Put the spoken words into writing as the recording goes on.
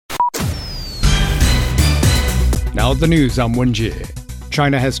Now the news, I'm Wenjie.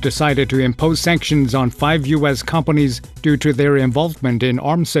 China has decided to impose sanctions on 5 U.S. companies due to their involvement in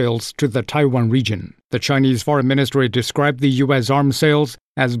arms sales to the Taiwan region. The Chinese Foreign Ministry described the U.S. arms sales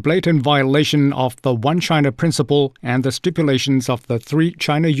as blatant violation of the One China principle and the stipulations of the 3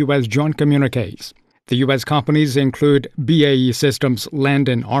 China-U.S. joint communiques. The U.S. companies include BAE Systems Land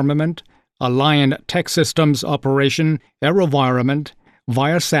and Armament, Alliant Tech Systems Operation, AeroVironment,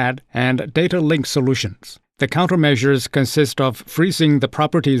 Viasat, and Data Link Solutions. The countermeasures consist of freezing the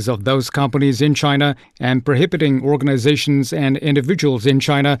properties of those companies in China and prohibiting organizations and individuals in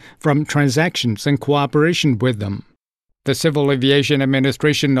China from transactions and cooperation with them. The Civil Aviation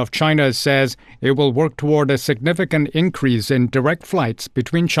Administration of China says it will work toward a significant increase in direct flights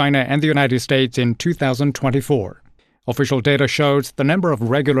between China and the United States in 2024. Official data shows the number of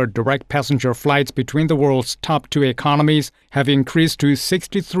regular direct passenger flights between the world's top 2 economies have increased to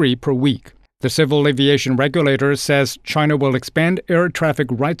 63 per week. The civil aviation regulator says China will expand air traffic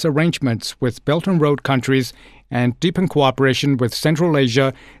rights arrangements with Belt and Road countries and deepen cooperation with Central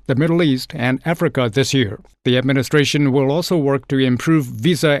Asia, the Middle East, and Africa this year. The administration will also work to improve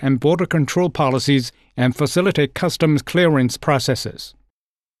visa and border control policies and facilitate customs clearance processes.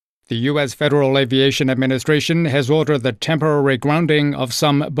 The U.S. Federal Aviation Administration has ordered the temporary grounding of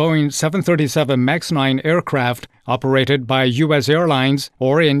some Boeing 737 MAX 9 aircraft operated by U.S. airlines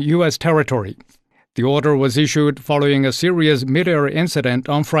or in U.S. territory. The order was issued following a serious mid-air incident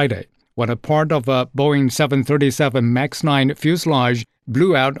on Friday, when a part of a Boeing 737 MAX 9 fuselage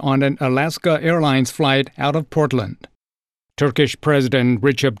blew out on an Alaska Airlines flight out of Portland. Turkish President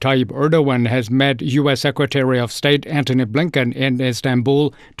Recep Tayyip Erdogan has met U.S. Secretary of State Antony Blinken in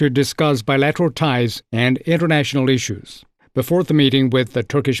Istanbul to discuss bilateral ties and international issues. Before the meeting with the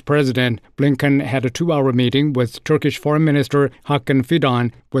Turkish president, Blinken had a 2-hour meeting with Turkish Foreign Minister Hakan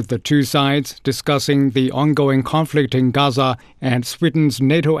Fidan, with the two sides discussing the ongoing conflict in Gaza and Sweden's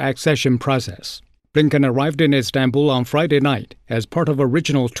NATO accession process. Blinken arrived in Istanbul on Friday night as part of a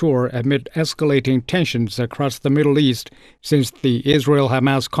regional tour amid escalating tensions across the Middle East since the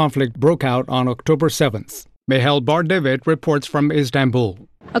Israel-Hamas conflict broke out on October 7th. Mehel Bar-David reports from Istanbul.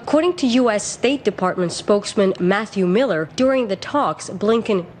 According to U.S. State Department spokesman Matthew Miller, during the talks,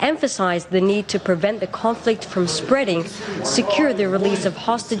 Blinken emphasized the need to prevent the conflict from spreading, secure the release of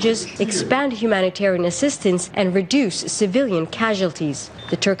hostages, expand humanitarian assistance, and reduce civilian casualties.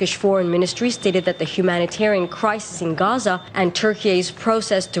 The Turkish Foreign Ministry stated that the humanitarian crisis in Gaza and Turkey's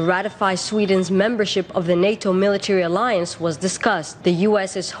process to ratify Sweden's membership of the NATO military alliance was discussed. The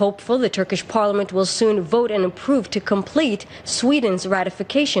U.S. is hopeful the Turkish parliament will soon vote and approve to complete Sweden's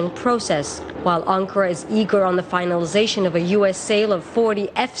ratification process. While Ankara is eager on the finalization of a U.S. sale of 40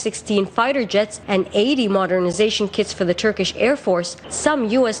 F-16 fighter jets and 80 modernization kits for the Turkish Air Force, some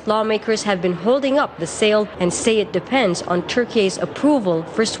U.S. lawmakers have been holding up the sale and say it depends on Turkey's approval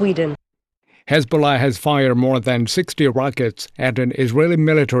for Sweden. Hezbollah has fired more than 60 rockets at an Israeli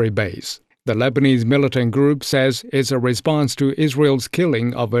military base. The Lebanese militant group says it's a response to Israel's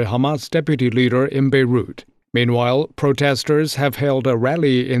killing of a Hamas deputy leader in Beirut. Meanwhile, protesters have held a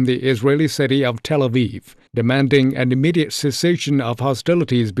rally in the Israeli city of Tel Aviv, demanding an immediate cessation of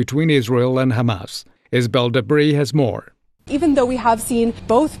hostilities between Israel and Hamas. Isabel Debris has more. Even though we have seen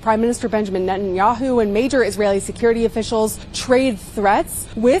both Prime Minister Benjamin Netanyahu and major Israeli security officials trade threats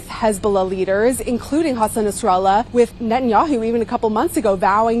with Hezbollah leaders, including Hassan Nasrallah, with Netanyahu even a couple months ago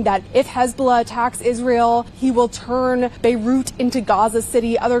vowing that if Hezbollah attacks Israel, he will turn Beirut into Gaza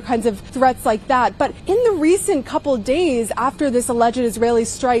City, other kinds of threats like that. But in the recent couple days after this alleged Israeli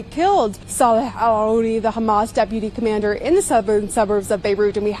strike killed Saleh al-Aoudi, the Hamas deputy commander in the southern suburbs of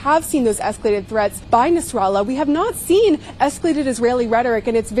Beirut, and we have seen those escalated threats by Nasrallah, we have not seen escalated Israeli rhetoric,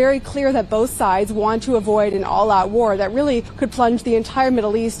 and it's very clear that both sides want to avoid an all-out war that really could plunge the entire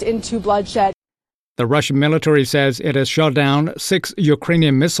Middle East into bloodshed. The Russian military says it has shot down 6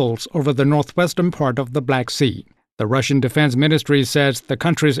 Ukrainian missiles over the northwestern part of the Black Sea. The Russian Defense Ministry says the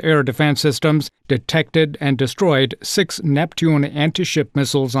country's air defense systems detected and destroyed 6 Neptune anti-ship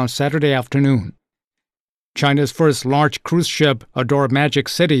missiles on Saturday afternoon. China's first large cruise ship, Adore Magic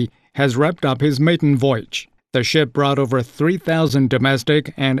City, has wrapped up its maiden voyage. The ship brought over 3,000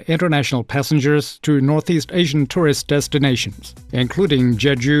 domestic and international passengers to Northeast Asian tourist destinations, including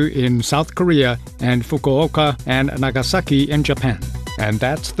Jeju in South Korea and Fukuoka and Nagasaki in Japan. And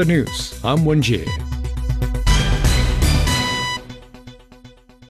that's the news. I'm Wenjie.